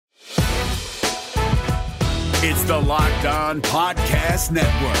It's the Locked On Podcast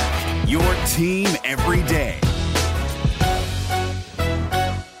Network, your team every day.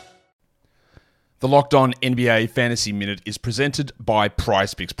 The Locked On NBA Fantasy Minute is presented by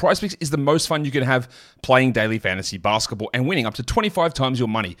PrizePicks. PrizePicks is the most fun you can have playing daily fantasy basketball and winning up to 25 times your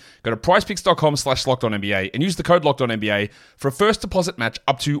money. Go to prizepicks.com/LockedOnNBA and use the code LockedOnNBA for a first deposit match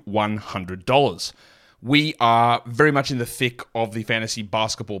up to $100. We are very much in the thick of the fantasy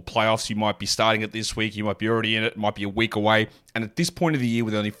basketball playoffs. You might be starting it this week. You might be already in it. It might be a week away. And at this point of the year,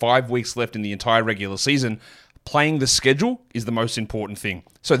 with only 5 weeks left in the entire regular season, playing the schedule is the most important thing.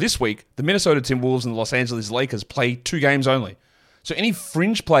 So this week, the Minnesota Timberwolves and the Los Angeles Lakers play 2 games only. So any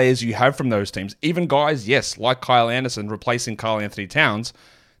fringe players you have from those teams, even guys, yes, like Kyle Anderson replacing Karl Anthony Towns,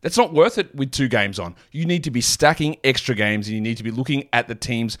 that's not worth it with 2 games on. You need to be stacking extra games, and you need to be looking at the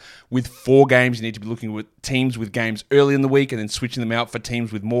teams with 4 games. You need to be looking at teams with games early in the week and then switching them out for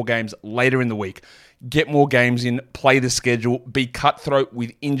teams with more games later in the week. Get more games in, play the schedule, be cutthroat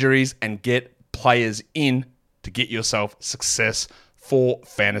with injuries, and get players in to get yourself success for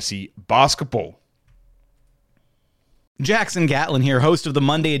fantasy basketball. Jackson Gatlin here, host of the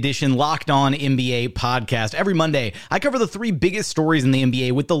Monday edition Locked On NBA podcast. Every Monday, I cover the 3 biggest stories in the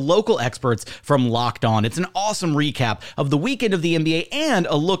NBA with the local experts from Locked On. It's an awesome recap of the weekend of the NBA and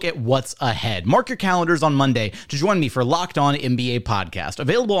a look at what's ahead. Mark your calendars on Monday to join me for Locked On NBA podcast,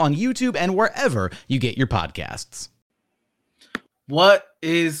 available on YouTube and wherever you get your podcasts. What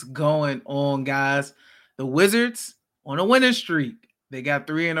is going on, guys? The Wizards on a winning streak. They got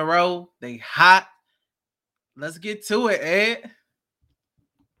 3 in a row. They hot. Let's get to it, Ed.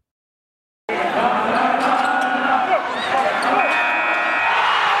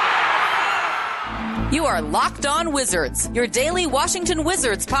 You are Locked On Wizards, your daily Washington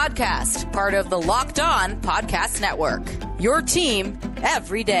Wizards podcast, part of the Locked On Podcast Network. Your team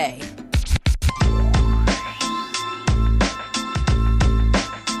every day.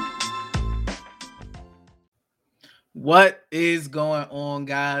 What is going on,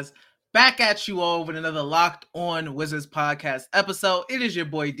 guys? Back at you all with another Locked On Wizards podcast episode. It is your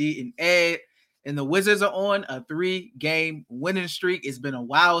boy D and Ed, and the Wizards are on a 3-game winning streak. It's been a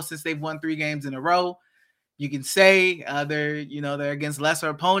while since they've won 3 games in a row. You can say they're against lesser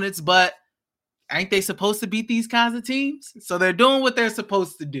opponents, but ain't they supposed to beat these kinds of teams? So they're doing what they're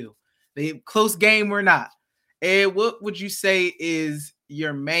supposed to do. They close game or not. Ed, what would you say is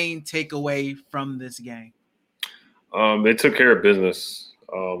your main takeaway from this game? They took care of business.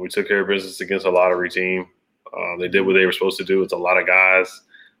 We took care of business against a lottery team. They did what they were supposed to do. It's a lot of guys.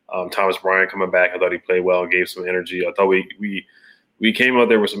 Thomas Bryant coming back, I thought he played well and gave some energy. I thought we came out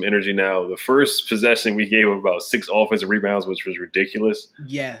there with some energy. Now, the first possession, we gave them about 6 offensive rebounds, which was ridiculous.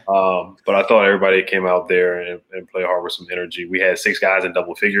 Yeah. But I thought everybody came out there and played hard with some energy. We had 6 guys in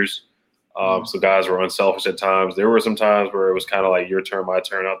double figures. So guys were unselfish at times. There were some times where it was kind of like your turn, my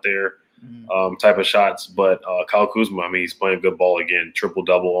turn out there. Type of shots, but Kyle Kuzma, he's playing good ball again,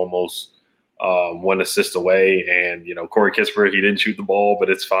 triple-double almost, 1 assist away, and, Corey Kispert, he didn't shoot the ball,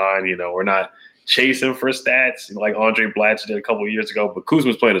 but it's fine, we're not chasing for stats like Andre Blatche did a couple of years ago, but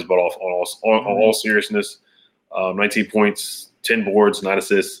Kuzma's playing his butt off on all seriousness, 19 points, 10 boards, 9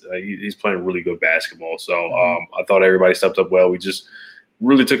 assists, he's playing really good basketball, so I thought everybody stepped up well. We just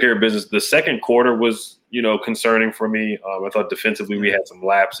really took care of business. The second quarter was concerning for me. I thought defensively we had some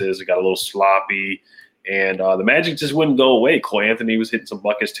lapses. It got a little sloppy, and the Magic just wouldn't go away. Cole Anthony was hitting some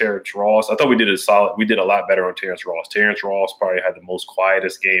buckets. Terrence Ross. I thought we did a lot better on Terrence Ross. Terrence Ross probably had the most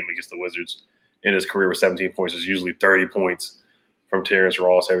quietest game against the Wizards in his career with 17 points. It's usually 30 points from Terrence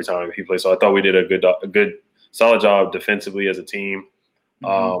Ross every time he plays. So I thought we did a good, solid job defensively as a team.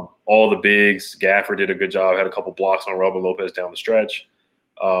 All the bigs, Gafford did a good job. Had a couple blocks on Robin Lopez down the stretch.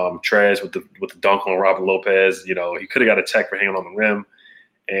 Trez with the dunk on Robin Lopez, he could have got a check for hanging on the rim.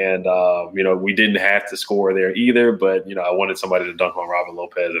 And, we didn't have to score there either, but, I wanted somebody to dunk on Robin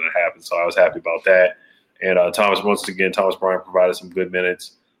Lopez, and it happened. So I was happy about that. And Thomas Bryant provided some good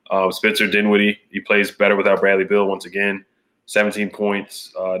minutes. Spencer Dinwiddie, he plays better without Bradley Beal once again. 17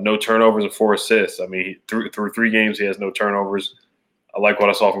 points, no turnovers and 4 assists. Through 3 games, he has no turnovers. I like what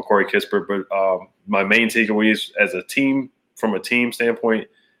I saw from Corey Kispert, but my main takeaway is as a team, from a team standpoint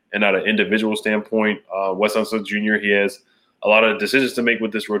and not an individual standpoint, Wes Unseld Jr., he has a lot of decisions to make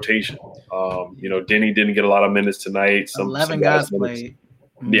with this rotation. Denny didn't get a lot of minutes tonight. 11 guys played.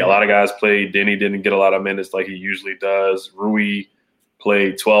 Yeah, a lot of guys played. Denny didn't get a lot of minutes like he usually does. Rui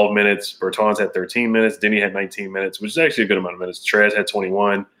played 12 minutes. Bertans had 13 minutes. Denny had 19 minutes, which is actually a good amount of minutes. Trez had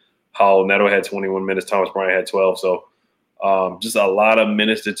 21. Howell Neto had 21 minutes. Thomas Bryant had 12. So just a lot of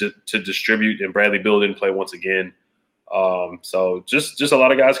minutes to distribute, and Bradley Beal didn't play once again. So just a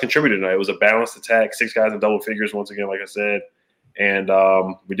lot of guys contributed tonight. It was a balanced attack, 6 guys in double figures once again, like I said. And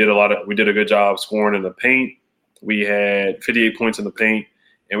we did a good job scoring in the paint. We had 58 points in the paint,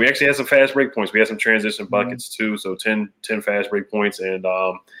 and we actually had some fast break points. We had some transition buckets too, so 10 fast break points, and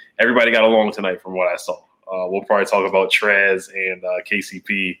everybody got along tonight from what I saw. We'll probably talk about Trez and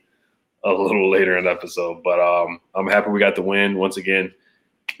KCP a little later in the episode, but I'm happy we got the win once again.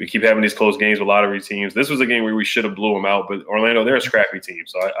 We keep having these close games with lottery teams. This was a game where we should have blew them out, but Orlando, they're a scrappy team,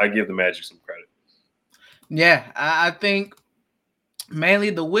 so I give the Magic some credit. Yeah, I think mainly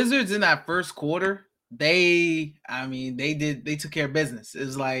the Wizards in that first quarter, they took care of business. It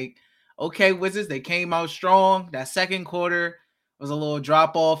was like, okay, Wizards, they came out strong. That second quarter was a little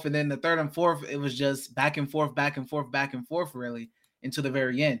drop off, and then the third and fourth, it was just back and forth, really, until the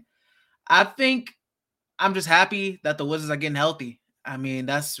very end. I think I'm just happy that the Wizards are getting healthy. I mean,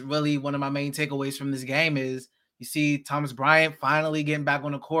 that's really one of my main takeaways from this game is you see Thomas Bryant finally getting back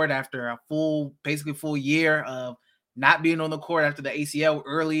on the court after a full year of not being on the court after the ACL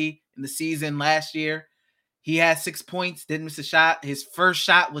early in the season last year. He had 6 points, didn't miss a shot. His first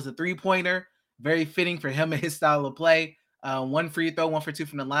shot was a 3-pointer, very fitting for him and his style of play. 1 free throw, 1 for 2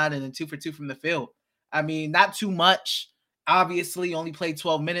 from the line, and then 2 for 2 from the field. I mean, not too much. Obviously, only played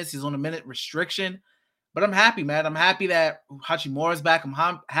 12 minutes. He's on a minute restriction. But I'm happy, man. I'm happy that Hachimura's back.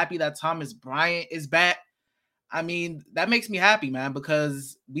 I'm happy that Thomas Bryant is back. I mean, that makes me happy, man,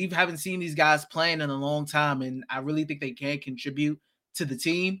 because we haven't seen these guys playing in a long time, and I really think they can contribute to the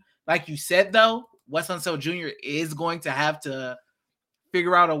team. Like you said, though, Wes Unseld Jr. is going to have to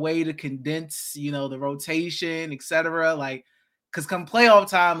figure out a way to condense, the rotation, etc. Like, because come playoff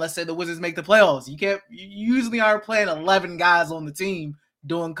time, let's say the Wizards make the playoffs, you usually aren't playing 11 guys on the team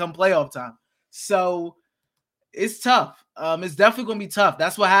come playoff time. So it's tough. It's definitely going to be tough.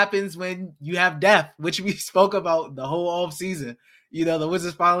 That's what happens when you have depth, which we spoke about the whole off season. The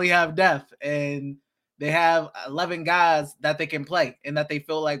Wizards finally have depth, and they have 11 guys that they can play and that they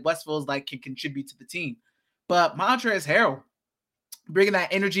feel like West feels like can contribute to the team. But Montrezl Harrell, bringing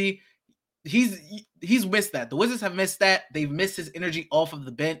that energy, he's missed that. The Wizards have missed that. They've missed his energy off of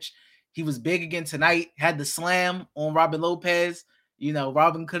the bench. He was big again tonight, had the slam on Robin Lopez.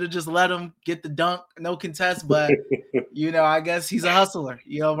 Robin could have just let him get the dunk, no contest, but, I guess he's a hustler.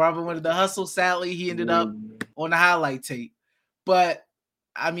 Robin wanted to hustle. Sadly, he ended up on the highlight tape. But,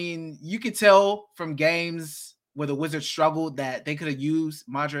 I mean, you could tell from games where the Wizards struggled that they could have used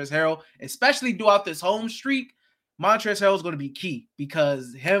Montrezl Harrell, especially throughout this home streak. Montrezl Harrell is going to be key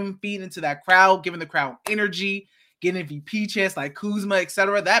because him feeding into that crowd, giving the crowd energy, getting MVP chance like Kuzma,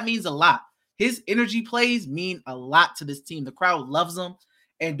 etc., that means a lot. His energy plays mean a lot to this team. The crowd loves him.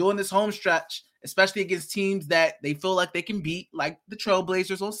 And during this home stretch, especially against teams that they feel like they can beat, like the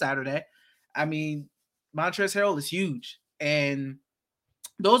Trailblazers on Saturday, I mean, Montrezl Harrell is huge. And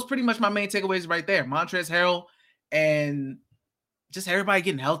those are pretty much my main takeaways right there. Montrezl Harrell and just everybody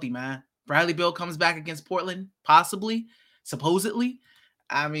getting healthy, man. Bradley Beal comes back against Portland, possibly, supposedly.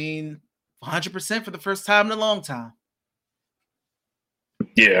 I mean, 100% for the first time in a long time.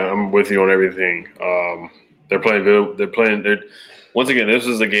 Yeah, I'm with you on everything. They're playing. Once again, this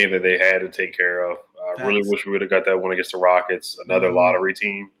is a game that they had to take care of. I really wish we would have got that one against the Rockets, another lottery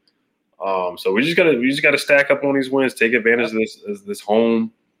team. So we just gotta stack up on these wins, take advantage of this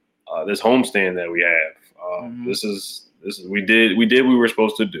home stand that we have. This is we did what we were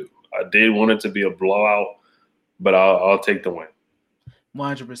supposed to do. I did want it to be a blowout, but I'll take the win.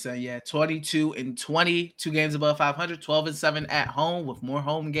 100%, yeah. 22-20, 2 games above 500, 12-7 at home with more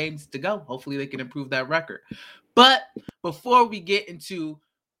home games to go. Hopefully they can improve that record. But before we get into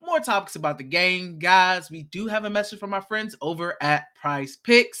more topics about the game, guys, we do have a message from our friends over at Prize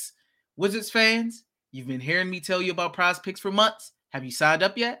Picks. Wizards fans, you've been hearing me tell you about Prize Picks for months. Have you signed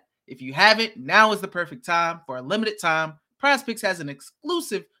up yet? If you haven't, now is the perfect time. For a limited time, Prize Picks has an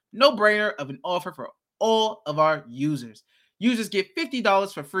exclusive no-brainer of an offer for all of our users. Users get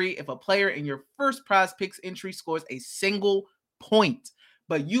 $50 for free if a player in your first Prize Picks entry scores a single point.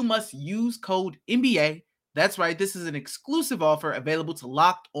 But you must use code NBA. That's right, this is an exclusive offer available to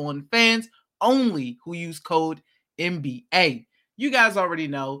Locked On fans only who use code NBA. You guys already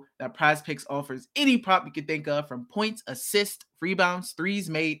know that Prize Picks offers any prop you can think of, from points, assists, rebounds, threes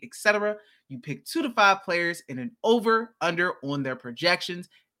made, etc. You pick 2 to 5 players and an over/under on their projections,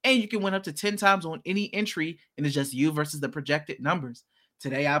 and you can win up to 10 times on any entry, and it's just you versus the projected numbers.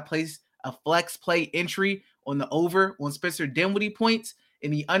 Today, I placed a flex play entry on the over on Spencer Dinwiddie points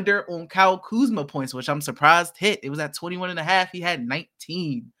and the under on Kyle Kuzma points, which I'm surprised hit. It was at 21.5. He had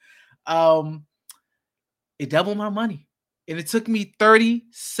 19. It doubled my money. And it took me 30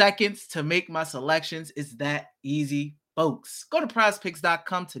 seconds to make my selections. It's that easy. Folks, go to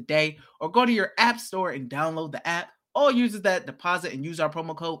prizepicks.com today or go to your app store and download the app. All users that deposit and use our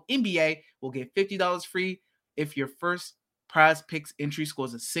promo code NBA will get $50 free if your first Prize Picks entry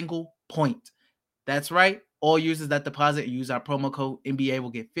scores a single point. That's right. All users that deposit and use our promo code NBA will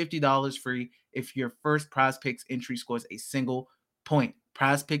get $50 free if your first Prize Picks entry scores a single point.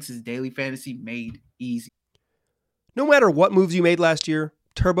 Prize Picks is daily fantasy made easy. No matter what moves you made last year,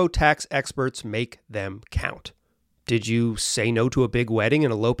 TurboTax experts make them count. Did you say no to a big wedding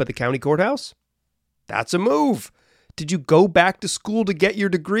and elope at the county courthouse? That's a move. Did you go back to school to get your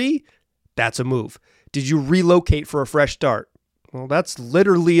degree? That's a move. Did you relocate for a fresh start? Well, that's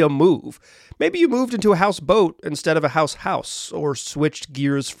literally a move. Maybe you moved into a houseboat instead of a house, or switched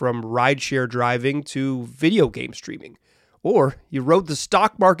gears from rideshare driving to video game streaming. Or you rode the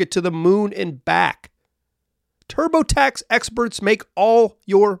stock market to the moon and back. TurboTax experts make all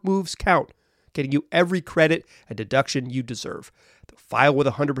your moves count, getting you every credit and deduction you deserve. They'll file with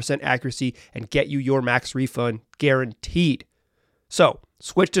 100% accuracy and get you your max refund guaranteed. So,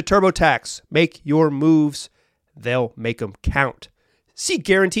 switch to TurboTax. Make your moves. They'll make them count. See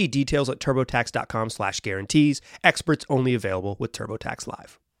guarantee details at turbotax.com/guarantees. Experts only available with TurboTax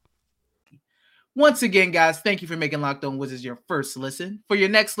Live. Once again, guys, thank you for making Locked On Wizards your first listen. For your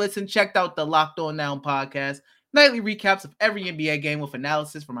next listen, check out the Locked On Now podcast. Nightly recaps of every NBA game with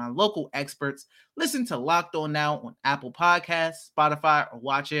analysis from our local experts. Listen to Locked On Now on Apple Podcasts, Spotify, or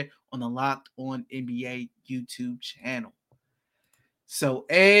watch it on the Locked On NBA YouTube channel. So,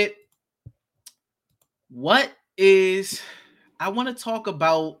 Ed, I want to talk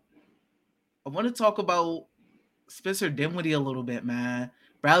about Spencer Dinwiddie a little bit, man.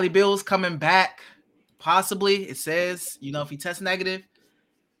 Bradley Beal's coming back. Possibly, it says, if he tests negative,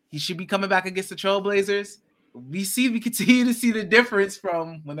 he should be coming back against the Trailblazers. We continue to see the difference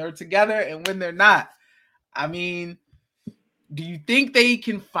from when they're together and when they're not. I mean, do you think they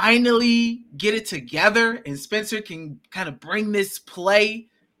can finally get it together and Spencer can kind of bring this play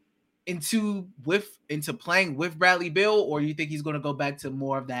into playing with Bradley Beal, or you think he's going to go back to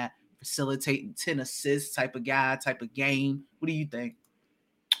more of that facilitating 10 assists type of guy, type of game? What do you think?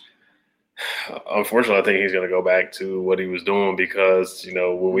 Unfortunately, I think he's going to go back to what he was doing because,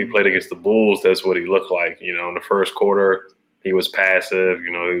 when we played against the Bulls, that's what he looked like. In the first quarter, he was passive. He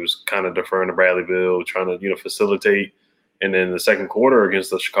was kind of deferring to Bradley Beal, trying to, facilitate. And then the second quarter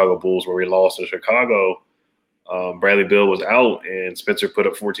against the Chicago Bulls, where we lost in Chicago, Bradley Beal was out and Spencer put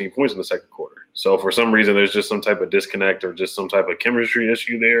up 14 points in the second quarter. So for some reason, there's just some type of disconnect or just some type of chemistry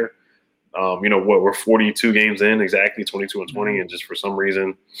issue there. We're 42 games in, exactly 22 and 20. And just for some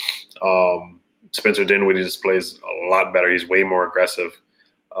reason, Spencer Dinwiddie just plays a lot better. He's way more aggressive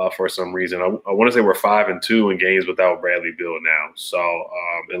for some reason. I want to say we're 5-2 in games without Bradley Beal now. So,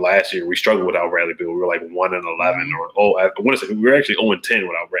 and last year we struggled without Bradley Beal. We were like 1-11 I want to say we were actually 0-10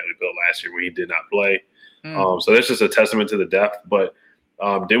 without Bradley Beal last year when he did not play. So that's just a testament to the depth. But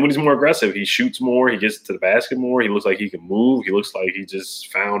Dinwiddie's more aggressive. He shoots more. He gets to the basket more. He looks like he can move. He looks like he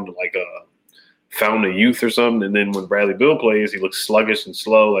just found a youth or something. And then when Bradley Beal plays, he looks sluggish and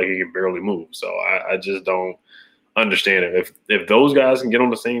slow, like he can barely move. So I just don't understand it. If those guys can get on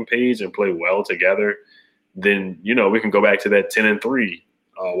the same page and play well together, then, we can go back to that 10-3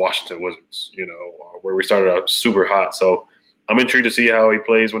 Washington Wizards, where we started out super hot. So I'm intrigued to see how he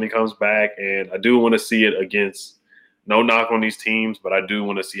plays when he comes back. And I do want to see it against – no knock on these teams, but I do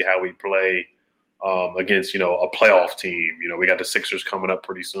want to see how we play against, a playoff team. We got the Sixers coming up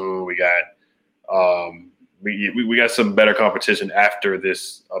pretty soon. We got we got some better competition after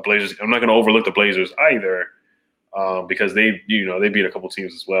this Blazers. I'm not going to overlook the Blazers either because they beat a couple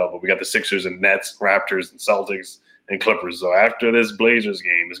teams as well. But we got the Sixers and Nets, Raptors, and Celtics and Clippers. So after this Blazers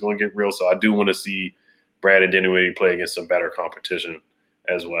game, it's going to get real. So I do want to see Brad and Dinwiddie play against some better competition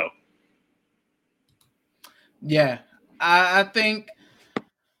as well. Yeah. I think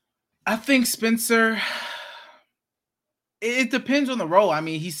Spencer, it depends on the role. I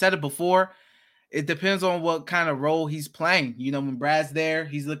mean, he said it before. It depends on what kind of role he's playing. When Brad's there,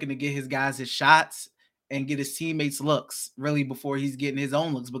 he's looking to get his guys his shots and get his teammates looks really before he's getting his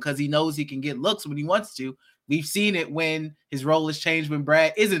own looks because he knows he can get looks when he wants to. We've seen it when his role has changed when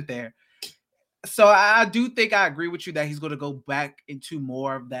Brad isn't there. So I do think I agree with you that he's going to go back into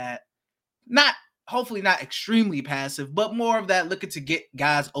more of that, hopefully not extremely passive, but more of that looking to get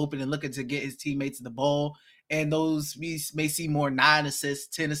guys open and looking to get his teammates the ball. And those we may see more 9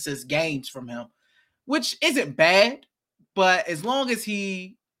 assists, 10 assist games from him, which isn't bad. But as long as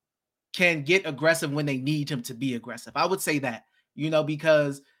he can get aggressive when they need him to be aggressive, I would say that,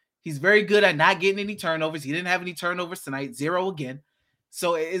 because he's very good at not getting any turnovers. He didn't have any turnovers tonight, 0 again.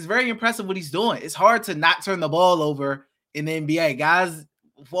 So it's very impressive what he's doing. It's hard to not turn the ball over in the NBA. Guys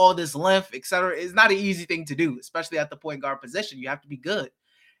with all this length, etc., it's not an easy thing to do, especially at the point guard position. You have to be good.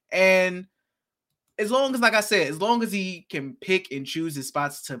 And as long as, like I said, as long as he can pick and choose his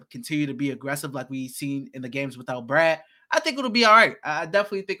spots to continue to be aggressive like we've seen in the games without Brad, I think it'll be all right. I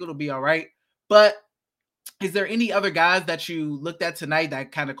definitely think it'll be all right. But is there any other guys that you looked at tonight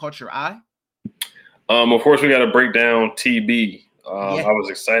that kind of caught your eye? Of course, we got to break down TB. I was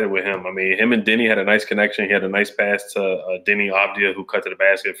excited with him. I mean, him and Denny had a nice connection. He had a nice pass to Denny Avdia, who cut to the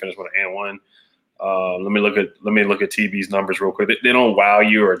basket, finished with an and one. Let me look at TB's numbers real quick. They don't wow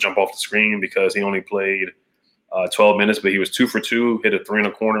you or jump off the screen because he only played 12 minutes, but he was 2 for 2, hit a 3 in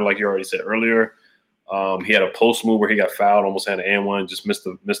the corner, like you already said earlier. He had a post move where he got fouled, almost had an and one, just missed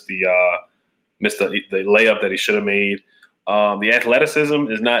the layup that he should have made. The athleticism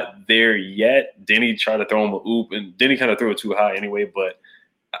is not there yet. Denny tried to throw him a oop, and Denny kind of threw it too high anyway, but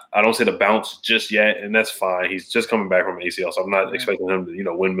I don't see the bounce just yet, and that's fine. He's just coming back from ACL, so I'm not expecting him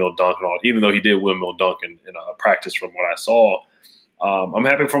to, windmill dunk and all, even though he did windmill dunk in practice from what I saw. I'm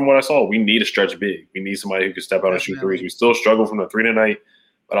happy from what I saw. We need a stretch big. We need somebody who can step out and shoot threes. We still struggle from the three tonight,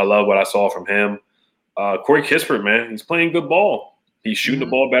 but I love what I saw from him. Corey Kispert, man, he's playing good ball. He's shooting the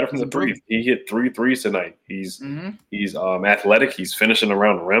ball better from the three. He hit 3 threes tonight. He's athletic. He's finishing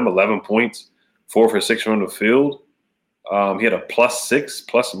around the rim, 11 points, 4 for 6 from the field. He had a +6,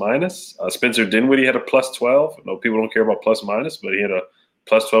 plus minus. Spencer Dinwiddie had a +12. I know people don't care about plus minus, but he had a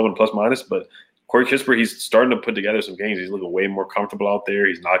 +12 and plus minus. But Corey Kispert, he's starting to put together some games. He's looking way more comfortable out there.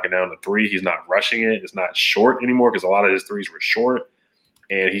 He's knocking down the three. He's not rushing it. It's not short anymore because a lot of his threes were short.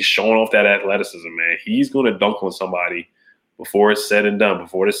 And he's showing off that athleticism, man. He's going to dunk on somebody before it's said and done,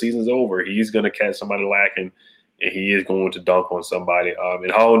 before the season's over. He's going to catch somebody lacking, and he is going to dunk on somebody.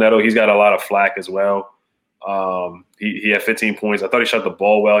 And Raul Neto, he's got a lot of flack as well. He had 15 points. I thought he shot the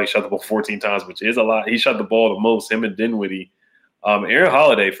ball well. He shot the ball 14 times, which is a lot. He shot the ball the most, him and Dinwiddie. Aaron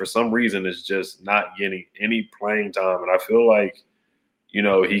Holiday, for some reason, is just not getting any playing time, and I feel like,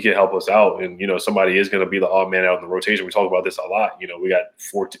 he could help us out, and, somebody is going to be the odd man out in the rotation. We talk about this a lot. We got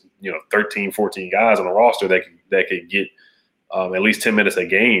 13, 14 guys on the roster that could get at least 10 minutes a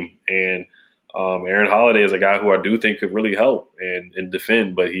game. And Aaron Holiday is a guy who I do think could really help and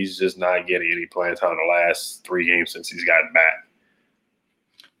defend, but he's just not getting any playing time the last 3 games since he's gotten back.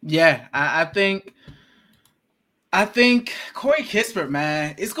 Yeah, I think Corey Kispert,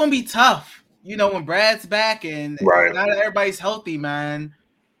 man, it's going to be tough. When Brad's back and not everybody's healthy, man.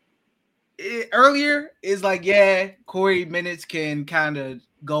 Earlier is like, Corey minutes can kind of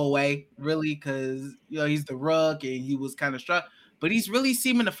go away, really, because he's the rug and he was kind of struck, but he's really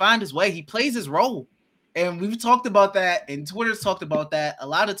seeming to find his way. He plays his role, and we've talked about that, and Twitter's talked about that a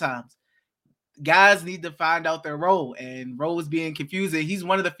lot of times. Guys need to find out their role, and role is being confusing. He's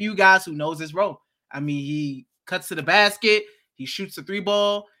one of the few guys who knows his role. I mean, he cuts to the basket, he shoots the 3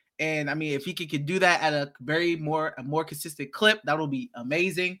 ball. And I mean, if he could do that at a more consistent clip, that would be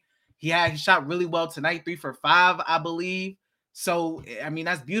amazing. He shot really well tonight, 3 for 5, I believe. So I mean,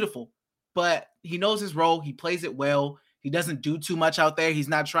 that's beautiful. But he knows his role. He plays it well. He doesn't do too much out there. He's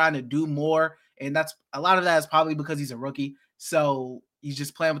not trying to do more, and that's a lot of that is probably because he's a rookie. So he's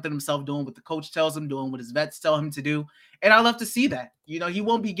just playing within himself, doing what the coach tells him, doing what his vets tell him to do. And I love to see that. He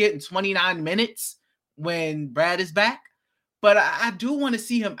won't be getting 29 minutes when Brad is back. But I do want to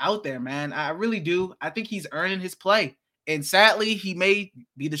see him out there, man. I really do. I think he's earning his play. And sadly, he may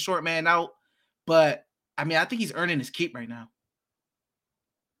be the short man out. But, I mean, I think he's earning his keep right now.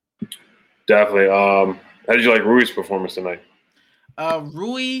 Definitely. How did you like Rui's performance tonight?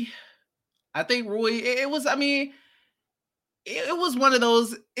 Rui, it was one of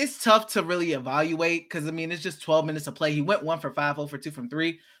those, it's tough to really evaluate because, I mean, it's just 12 minutes of play. He went 1 for 5, 0 for 2 from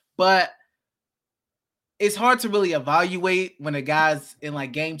 3. But it's hard to really evaluate when a guy's in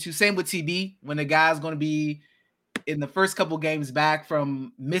like game 2. Same with TB, when a guy's going to be in the first couple games back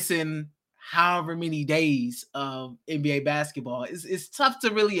from missing however many days of NBA basketball. It's tough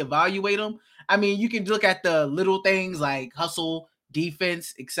to really evaluate them. I mean, you can look at the little things like hustle,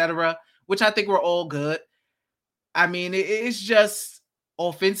 defense, etc., which I think were all good. I mean, it's just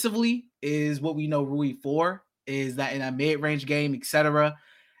offensively is what we know Rui for, is that in a mid-range game, etc.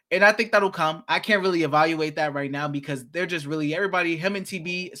 And I think that'll come. I can't really evaluate that right now because they're just really everybody, him and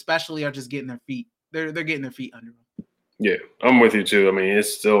TB especially, are just getting their feet. They're getting their feet under them. Yeah, I'm with you too. I mean,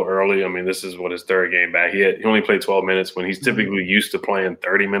 it's still early. I mean, this is his 3rd game back. He only played 12 minutes when he's typically used to playing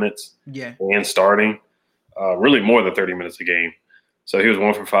 30 minutes. Yeah, and starting really more than 30 minutes a game. So he was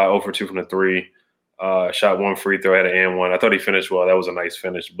 1 for 5, 0 for 2 from the 3. Shot 1 free throw, had an and one. I thought he finished well. That was a nice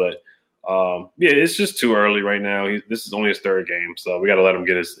finish. But Yeah, it's just too early right now. This is only his third game, so we got to let him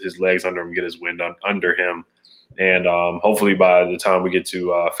get his legs under him, get his wind under him, and hopefully by the time we get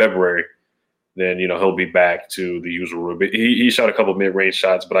to February, then he'll be back to the usual rule. He shot a couple mid-range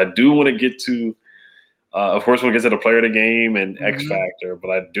shots, but I do want to get to, of course, we'll get to the player of the game and X factor, but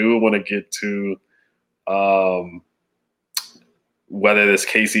I do want to get to whether this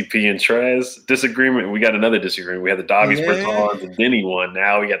KCP and Trez disagreement. We got another disagreement. We had the Davies Bertans and Denny one.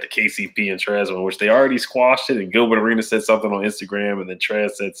 Now we got the KCP and Trez one, which they already squashed it. And Gilbert Arenas said something on Instagram, and then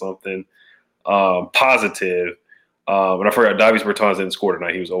Trez said something positive. And I forgot Davies Bertans didn't score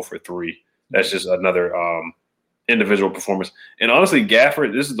tonight. He was 0 for 3. That's just another individual performance. And honestly,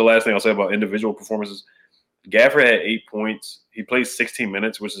 Gafford, this is the last thing I'll say about individual performances. Gafford had 8 points. He played 16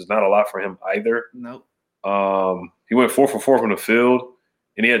 minutes, which is not a lot for him either. Nope. He went 4 for 4 from the field,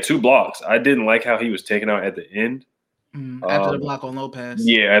 and he had 2 blocks. I didn't like how he was taken out at the end. After the block on Lopez.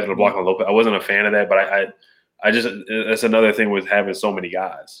 Yeah, after the block on Lopez. I wasn't a fan of that, but I just that's another thing with having so many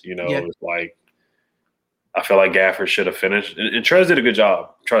guys. It's like I feel like Gafford should have finished. And Trez did a good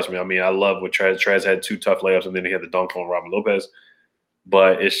job. Trust me. I mean, I love what Trez. Trez had 2 tough layups, and then he had the dunk on Robin Lopez.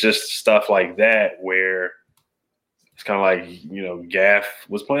 But it's just stuff like that where it's kind of like, Gaff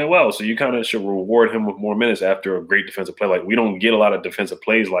was playing well. So you kind of should reward him with more minutes after a great defensive play. Like, we don't get a lot of defensive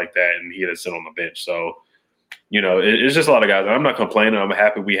plays like that, and he had to sit on the bench. So, it's just a lot of guys. I'm not complaining. I'm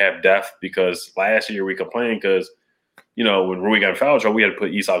happy we have depth because last year we complained because, when Rui got in foul trouble, we had to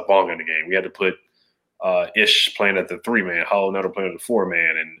put Isak Bonga in the game. We had to put Ish playing at the 3-man, Hollow Nutter playing at the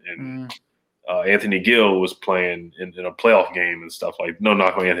 4-man, and Anthony Gill was playing in a playoff game and stuff no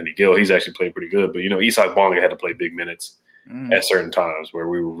knock on Anthony Gill. He's actually played pretty good. But, Isak Bonga had to play big minutes at certain times where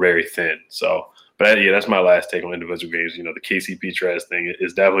we were very thin. So, but that's my last take on individual games. The KCP Trez thing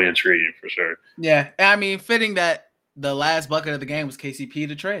is definitely intriguing for sure. Yeah. I mean, fitting that the last bucket of the game was KCP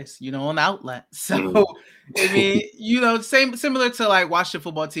to Trez, on the outlet. So, I mean, similar to like Washington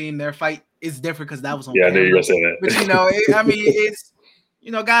football team, their fight is different because that was on camera. I knew you were going to say that. But, it's,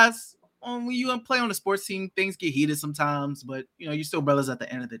 guys, when you play on a sports team, things get heated sometimes, but you're still brothers at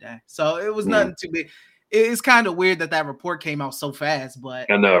the end of the day. So it was nothing too big. It's kind of weird that report came out so fast,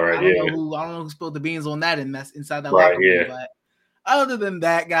 but I know, right? I don't know who spilled the beans on that, and that's inside that right, locker room. But other than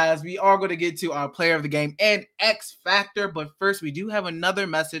that, guys, we are going to get to our player of the game and X Factor. But first, we do have another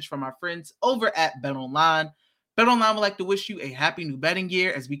message from our friends over at BetOnline. BetOnline would like to wish you a happy new betting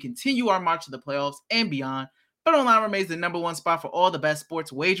year as we continue our march to the playoffs and beyond. BetOnline remains the #1 spot for all the best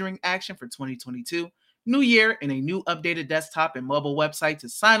sports wagering action for 2022. New year and a new updated desktop and mobile website to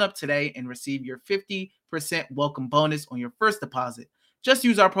sign up today and receive your 50% welcome bonus on your first deposit. Just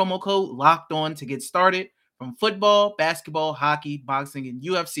use our promo code LOCKEDON to get started. From football, basketball, hockey, boxing, and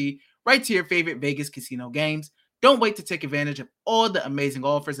UFC, right to your favorite Vegas casino games. Don't wait to take advantage of all the amazing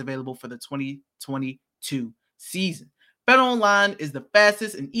offers available for the 2022 season. BetOnline is the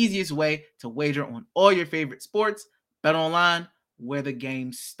fastest and easiest way to wager on all your favorite sports. BetOnline, where the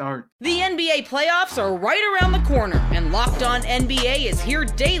games start. The NBA playoffs are right around the corner, and Locked On NBA is here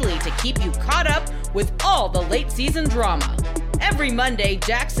daily to keep you caught up with all the late season drama. Every Monday,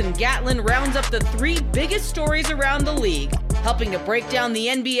 Jackson Gatlin rounds up the 3 biggest stories around the league, helping to break down the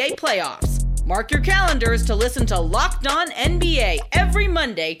NBA playoffs. Mark your calendars to listen to Locked On NBA every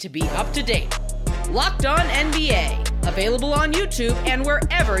Monday to be up to date. Locked On NBA, available on YouTube and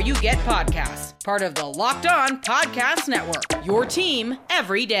wherever you get podcasts. Part of the Locked On Podcast Network, your team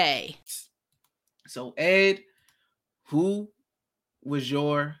every day. So, Ed, who was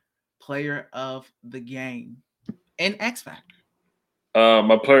your player of the game and X Factor?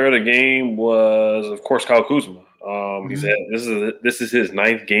 My player of the game was, of course, Kyle Kuzma. He's had this is his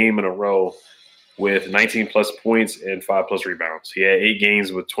 9th game in a row with 19 plus points and 5 plus rebounds. He had 8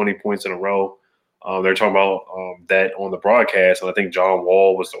 games with 20 points in a row. They're talking about that on the broadcast, and I think John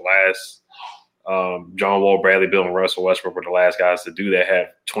Wall was the last. John Wall, Bradley Beal, and Russell Westbrook were the last guys to do that. Have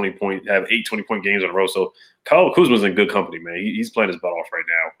 8 20-point games in a row. So Kyle Kuzma's in good company, man. He's playing his butt off right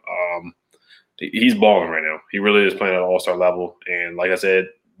now. He's balling right now. He really is playing at an all-star level. And like I said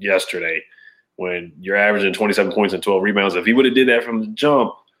yesterday, when you're averaging 27 points and 12 rebounds, if he would have did that from the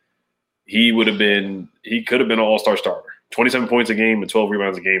jump, he could have been an all-star starter. 27 points a game and 12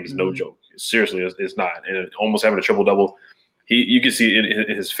 rebounds a game is no joke. Seriously, it's not. And almost having a triple-double, you can see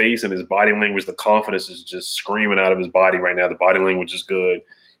in his face and his body language, the confidence is just screaming out of his body right now. The body language is good.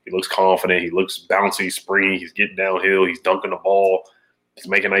 He looks confident. He looks bouncy, springy. He's getting downhill. He's dunking the ball. He's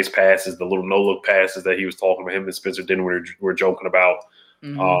making nice passes, the little no-look passes that he was talking about him and Spencer Dinwiddie were joking about.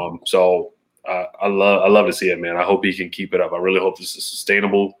 So I love to see it, man. I hope he can keep it up. I really hope this is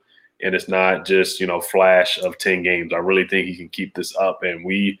sustainable and it's not just, flash of 10 games. I really think he can keep this up. And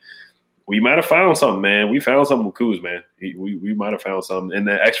we we might have found something, man. We found something with Kuz, man. We might have found something. And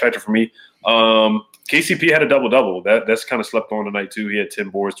the X factor for me, KCP had a double-double. That's kind of slept on tonight too. He had 10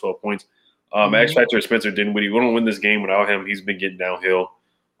 boards, 12 points. X factor is Spencer Dinwiddie. We don't win this game without him. He's been getting downhill,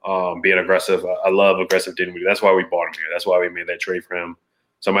 being aggressive. I love aggressive Dinwiddie. That's why we bought him here. That's why we made that trade for him.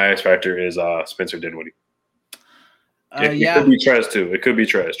 So my X factor is Spencer Dinwiddie. It could be Trez too. It could be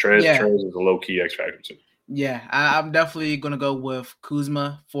Trez. Trez is a low-key X factor too. Yeah, I'm definitely going to go with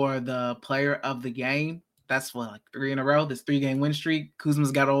Kuzma for the player of the game. That's what, like 3 in a row, this 3-game win streak.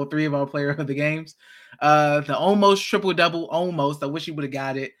 Kuzma's got all 3 of our player of the games. The almost triple-double, almost. I wish he would have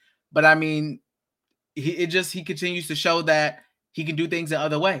got it. But, I mean, he continues to show that he can do things in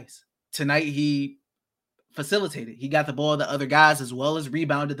other ways. Tonight, he facilitated. He got the ball to other guys as well as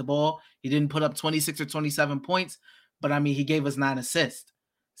rebounded the ball. He didn't put up 26 or 27 points, but, I mean, he gave us 9 assists.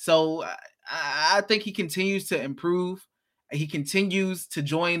 So, I think he continues to improve. He continues to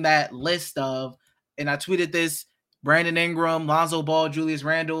join that list of, and I tweeted this, Brandon Ingram, Lonzo Ball, Julius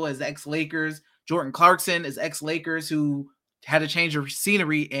Randle as ex-Lakers, Jordan Clarkson as ex-Lakers who had a change of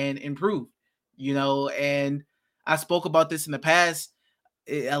scenery and improved, and I spoke about this in the past.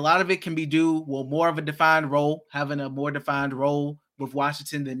 A lot of it can be due, more of a defined role, having a more defined role with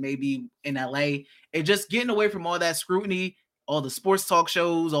Washington than maybe in LA, and just getting away from all that scrutiny, all the sports talk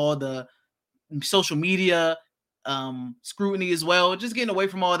shows, all the social media scrutiny as well, just getting away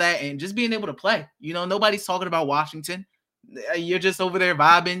from all that and just being able to play. Nobody's talking about Washington. You're just over there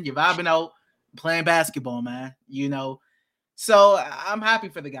vibing. You're vibing out, playing basketball, man. So I'm happy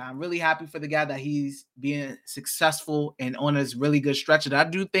for the guy. I'm really happy for the guy that he's being successful and on this really good stretch that I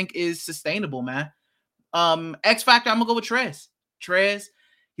do think is sustainable, man. X factor, I'm gonna go with Trez. Trez,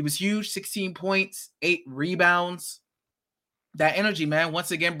 he was huge, 16 points, 8 rebounds. That energy, man.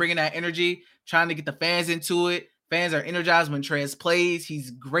 Once again, bringing that energy, trying to get the fans into it. Fans are energized when Trez plays.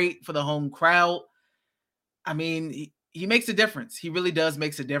 He's great for the home crowd. I mean, he makes a difference. He really does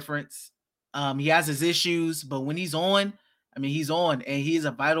makes a difference. He has his issues, but when he's on, he's on, and he is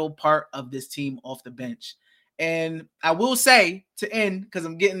a vital part of this team off the bench. And I will say, to end, because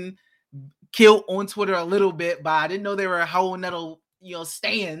I'm getting killed on Twitter a little bit, but I didn't know they were Howell Neto,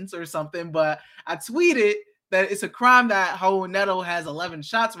 stands or something, but I tweeted that it's a crime that Howell Neto has 11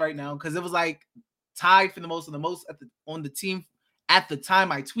 shots right now, because it was like tied for the most on the team at the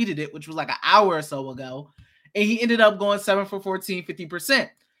time I tweeted it, which was like an hour or so ago. And he ended up going 7 for 14, 50%.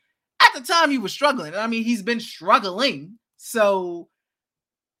 At the time, he was struggling. He's been struggling. So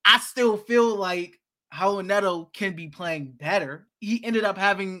I still feel like Howell Neto can be playing better. He ended up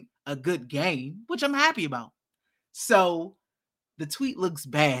having a good game, which I'm happy about. So the tweet looks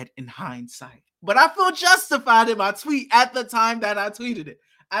bad in hindsight, but I feel justified in my tweet at the time that I tweeted it.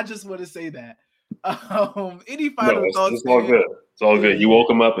 I just want to say that. Any final thoughts? It's all good. It's all good. You woke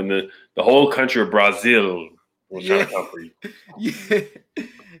him up, and the whole country of Brazil was trying to come for you. Yeah.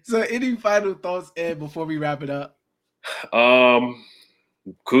 So any final thoughts, Ed, before we wrap it up? Kuz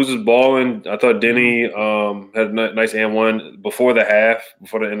is balling. I thought Denny had a nice and one before the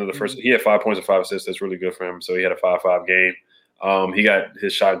end of the first. He had 5 points and 5 assists. That's really good for him. So he had a 5-5 game. He got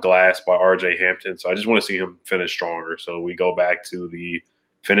his shot glassed by RJ Hampton. So I just want to see him finish stronger. So we go back to the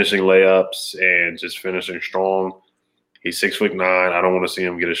finishing layups and just finishing strong. He's 6'9". I don't want to see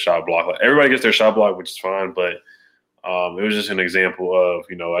him get a shot block. Everybody gets their shot block, which is fine, but it was just an example of,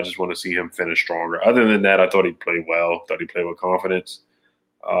 I just want to see him finish stronger. Other than that, I thought he played well. Thought he played with confidence.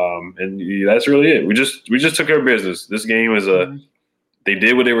 And that's really it. We just took care of business. This game is they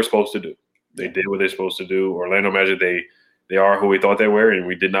did what they were supposed to do. They did what they're supposed to do. Orlando Magic, they are who we thought they were, and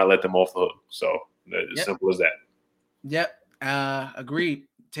we did not let them off the hook. So as simple as that. Yep. Agreed.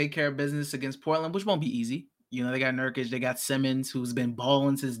 Take care of business against Portland, which won't be easy. They got Nurkic, they got Simmons, who's been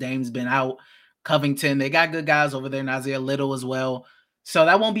balling since Dame's been out. Covington, they got good guys over there, Nazir Little as well. So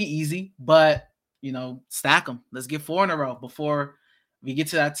that won't be easy, but, stack them. Let's get 4 in a row before we get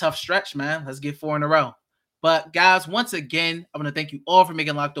to that tough stretch, man. Let's get 4 in a row. But, guys, once again, I want to thank you all for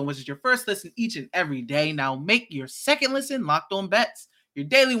making Locked On Wizards your first listen each and every day. Now make your second listen Locked On Bets, your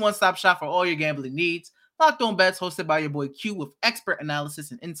daily one-stop shop for all your gambling needs. Locked On Bets, hosted by your boy Q, with expert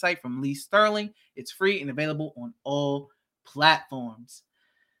analysis and insight from Lee Sterling. It's free and available on all platforms.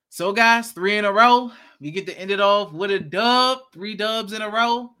 So, guys, 3 in a row. We get to end it off with a dub. 3 dubs in a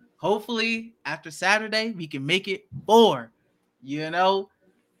row. Hopefully, after Saturday, we can make it 4. Feeling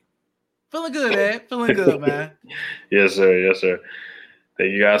good, Ed. Feeling good, man. Yes, sir. Yes, sir.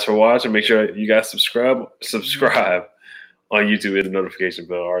 Thank you guys for watching. Make sure you guys subscribe on YouTube, hit the notification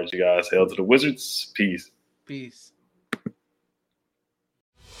bell. All right, you guys. Hail to the Wizards. Peace. Peace.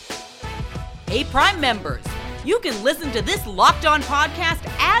 Hey, Prime members, you can listen to this Locked On podcast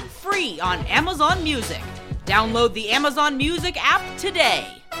ad-free on Amazon Music. Download the Amazon Music app today.